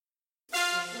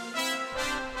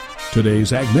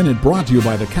Today's Ag Minute brought to you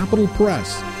by the Capital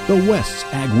Press, the West's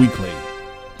Ag Weekly.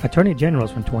 Attorney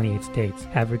generals from 28 states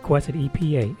have requested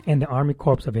EPA and the Army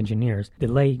Corps of Engineers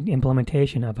delay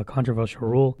implementation of a controversial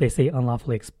rule they say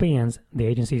unlawfully expands the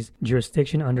agency's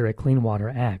jurisdiction under a Clean Water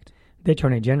Act. The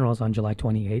Attorney Generals on July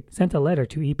 28 sent a letter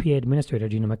to EPA Administrator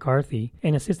Gina McCarthy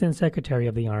and Assistant Secretary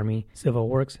of the Army Civil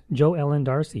Works Joe Ellen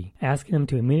Darcy, asking them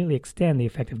to immediately extend the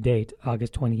effective date,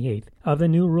 August 28th, of the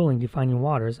new ruling defining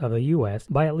waters of the U.S.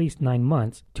 by at least 9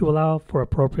 months to allow for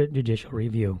appropriate judicial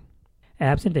review.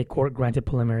 Absent a court-granted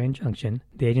preliminary injunction,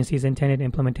 the agency's intended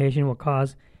implementation will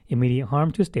cause immediate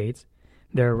harm to states,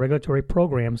 their regulatory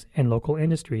programs, and local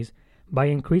industries by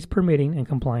increased permitting and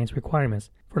compliance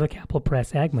requirements. For the Capital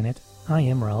Press Ag Minute, I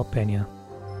am Raul Pena.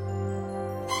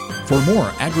 For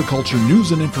more agriculture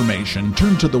news and information,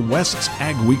 turn to the West's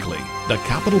Ag Weekly, the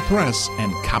Capital Press,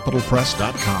 and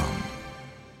capitalpress.com.